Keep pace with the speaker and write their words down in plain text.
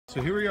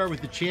So here we are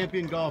with the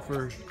champion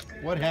golfer.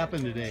 What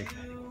happened today?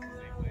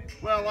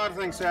 Well, a lot of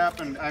things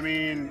happened. I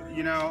mean,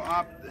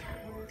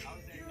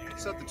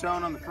 set the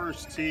tone on the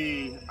first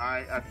tee.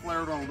 I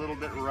flared on a little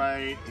bit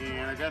right,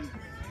 and I got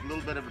a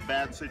little bit of a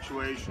bad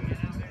situation,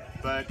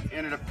 but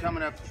ended up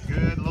coming up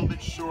good, a little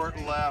bit short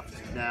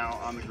left now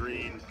on the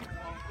green.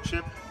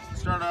 Chip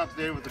started off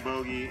the day with the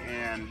bogey,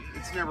 and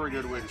it's never a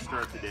good way to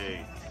start the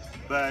day.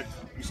 But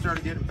we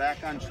started getting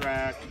back on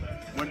track,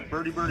 went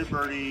birdie, birdie,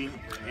 birdie,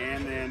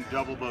 and then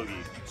double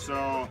bogey.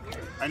 So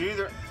I knew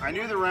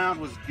the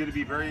round was going to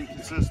be very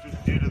inconsistent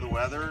due to the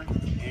weather,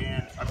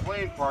 and our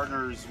playing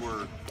partners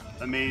were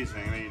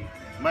amazing. I mean,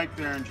 Mike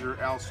Behringer,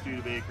 Al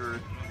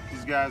Studebaker,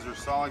 these guys are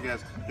solid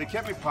guys. They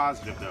kept me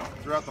positive though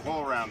throughout the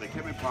whole round. They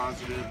kept me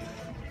positive,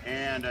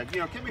 and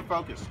kept me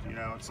focused.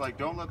 It's like,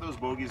 don't let those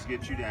bogeys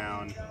get you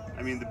down.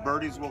 I mean, the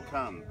birdies will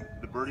come.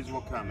 The birdies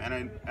will come,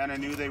 and I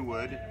knew they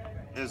would,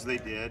 as they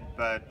did.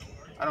 But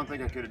I don't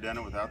think I could have done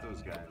it without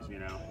those guys.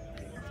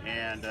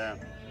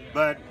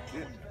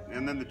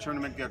 And then the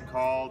tournament got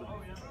called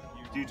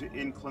due to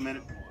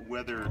inclement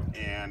weather,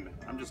 and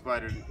I'm just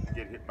glad I didn't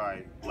get hit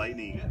by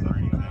lightning or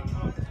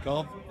anything.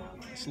 Golf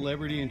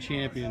celebrity and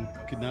champion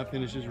could not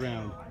finish his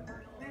round.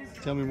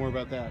 Tell me more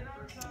about that.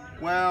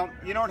 Well,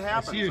 you know what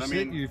happens. I see you're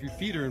sitting, your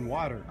feet are in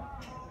water.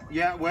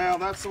 Yeah, well,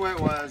 that's the way it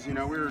was. We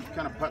were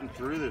kind of putting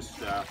through this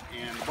stuff,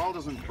 and the ball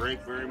doesn't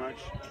break very much.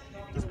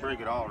 It doesn't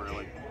break at all,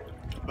 really.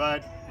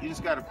 But you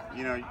just got to,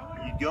 you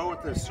go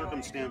with the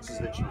circumstances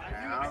that you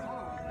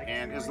have.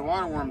 And as the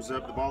water warms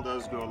up, the ball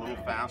does go a little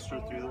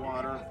faster through the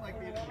water.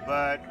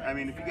 But, I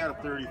mean, if you got a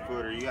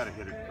 30-footer, you got to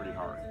hit it pretty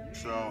hard.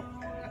 So,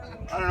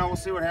 I don't know. We'll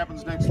see what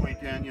happens next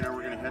weekend. We're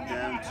going to head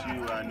down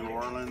to New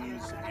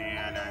Orleans,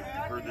 and I've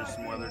heard there's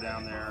some weather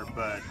down there.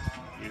 But,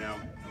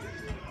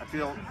 I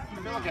feel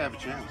like I have a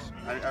chance.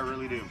 I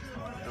really do.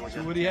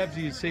 So what do you have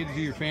to say to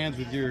your fans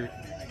with your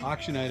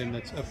auction item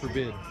that's up for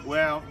bid?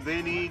 Well,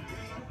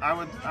 I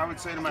would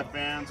say to my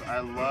fans, I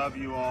love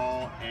you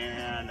all,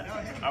 and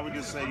I would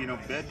just say,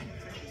 bid,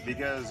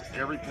 because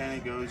every penny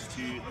goes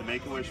to the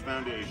Make-A-Wish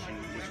Foundation,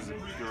 which is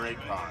a great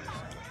cause.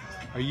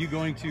 Are you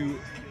going to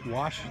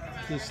wash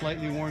the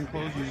slightly worn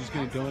clothes, or are you just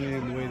going to donate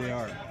them the way they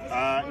are?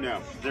 No,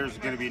 there's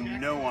going to be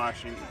no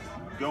washing.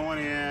 Going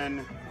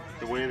in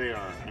the way they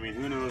are. I mean,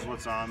 who knows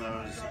what's on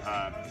those?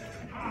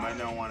 You might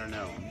not want to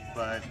know,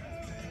 but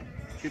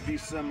could be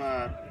some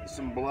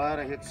blood.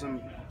 I hit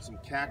some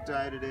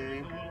cacti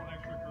today.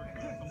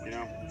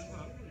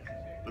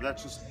 But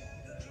that's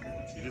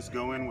you just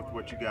go in with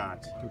what you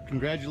got. So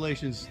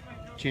congratulations,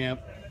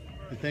 champ,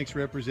 and thanks for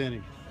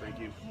representing. Thank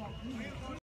you.